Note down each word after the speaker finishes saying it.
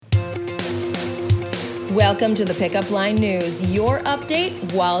Welcome to the Pickup Line News, your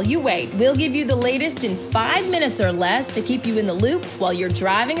update while you wait. We'll give you the latest in 5 minutes or less to keep you in the loop while you're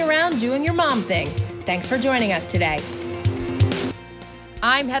driving around doing your mom thing. Thanks for joining us today.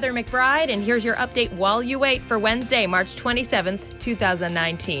 I'm Heather McBride, and here's your update while you wait for Wednesday, March 27th,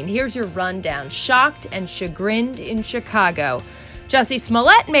 2019. Here's your rundown. Shocked and chagrined in Chicago. Jussie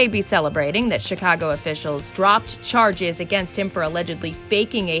Smollett may be celebrating that Chicago officials dropped charges against him for allegedly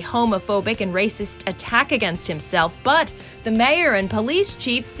faking a homophobic and racist attack against himself, but the mayor and police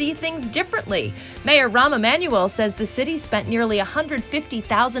chief see things differently. Mayor Rahm Emanuel says the city spent nearly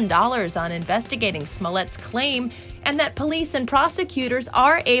 $150,000 on investigating Smollett's claim, and that police and prosecutors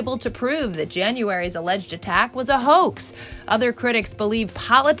are able to prove that January's alleged attack was a hoax. Other critics believe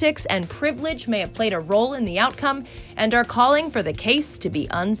politics and privilege may have played a role in the outcome and are calling for the case to be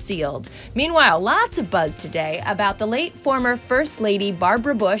unsealed. Meanwhile, lots of buzz today about the late former First Lady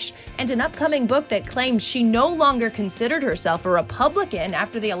Barbara Bush and an upcoming book that claims she no longer considered herself a Republican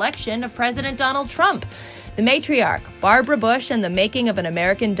after the election of President Donald Trump. The matriarch, Barbara Bush and the Making of an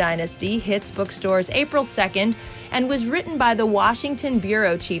American Dynasty, hits bookstores April 2nd and was written by the Washington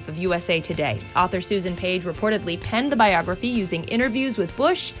bureau chief of USA Today. Author Susan Page reportedly penned the biography using interviews with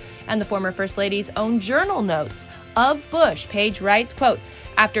Bush and the former First Lady's own journal notes of Bush. Page writes, quote,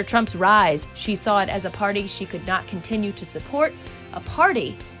 "After Trump's rise, she saw it as a party she could not continue to support, a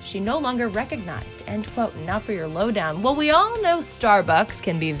party she no longer recognized," end quote. Now for your lowdown. Well, we all know Starbucks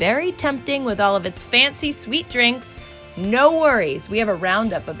can be very tempting with all of its fancy sweet drinks. No worries. We have a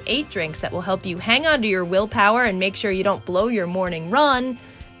roundup of 8 drinks that will help you hang on to your willpower and make sure you don't blow your morning run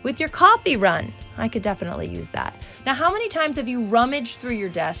with your coffee run. I could definitely use that. Now, how many times have you rummaged through your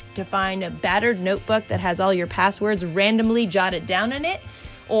desk to find a battered notebook that has all your passwords randomly jotted down in it?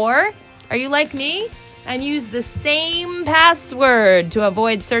 Or are you like me and use the same password to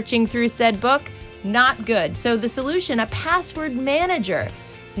avoid searching through said book? Not good. So the solution, a password manager.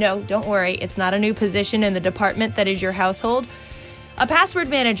 No, don't worry, it's not a new position in the department that is your household. A password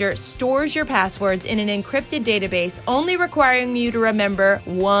manager stores your passwords in an encrypted database, only requiring you to remember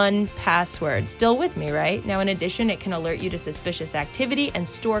one password. Still with me, right? Now, in addition, it can alert you to suspicious activity and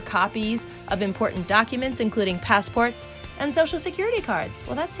store copies of important documents, including passports and social security cards.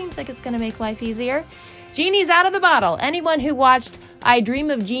 Well, that seems like it's going to make life easier. Genie's out of the bottle. Anyone who watched I Dream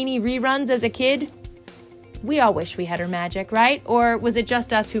of Jeannie reruns as a kid, we all wish we had her magic, right? Or was it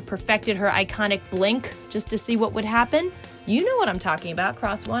just us who perfected her iconic blink just to see what would happen? You know what I'm talking about.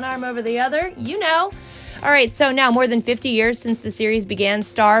 Cross one arm over the other. You know. All right, so now more than 50 years since the series began,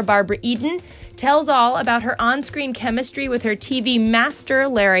 star Barbara Eden tells all about her on-screen chemistry with her TV master,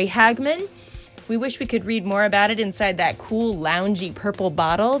 Larry Hagman. We wish we could read more about it inside that cool, loungy purple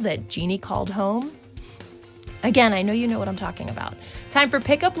bottle that Jeannie called home. Again, I know you know what I'm talking about. Time for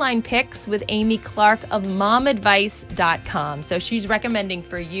Pickup Line Picks with Amy Clark of momadvice.com. So she's recommending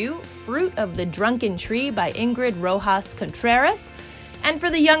for you Fruit of the Drunken Tree by Ingrid Rojas Contreras. And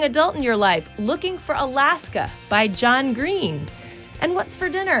for the young adult in your life, Looking for Alaska by John Green. And what's for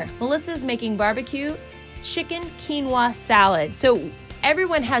dinner? Melissa's making barbecue chicken quinoa salad. So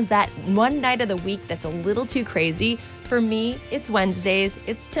everyone has that one night of the week that's a little too crazy. For me, it's Wednesdays.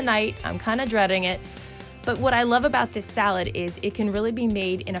 It's tonight. I'm kind of dreading it. But what I love about this salad is it can really be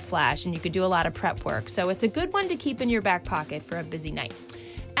made in a flash, and you could do a lot of prep work. So it's a good one to keep in your back pocket for a busy night.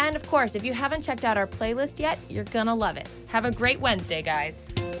 And of course, if you haven't checked out our playlist yet, you're gonna love it. Have a great Wednesday, guys.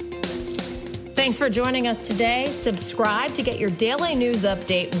 Thanks for joining us today. Subscribe to get your daily news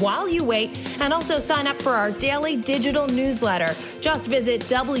update while you wait, and also sign up for our daily digital newsletter. Just visit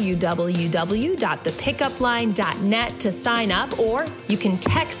www.thepickupline.net to sign up, or you can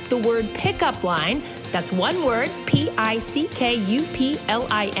text the word pickup line, that's one word,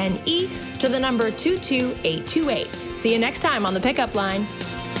 PICKUPLINE, to the number 22828. See you next time on The Pickup Line.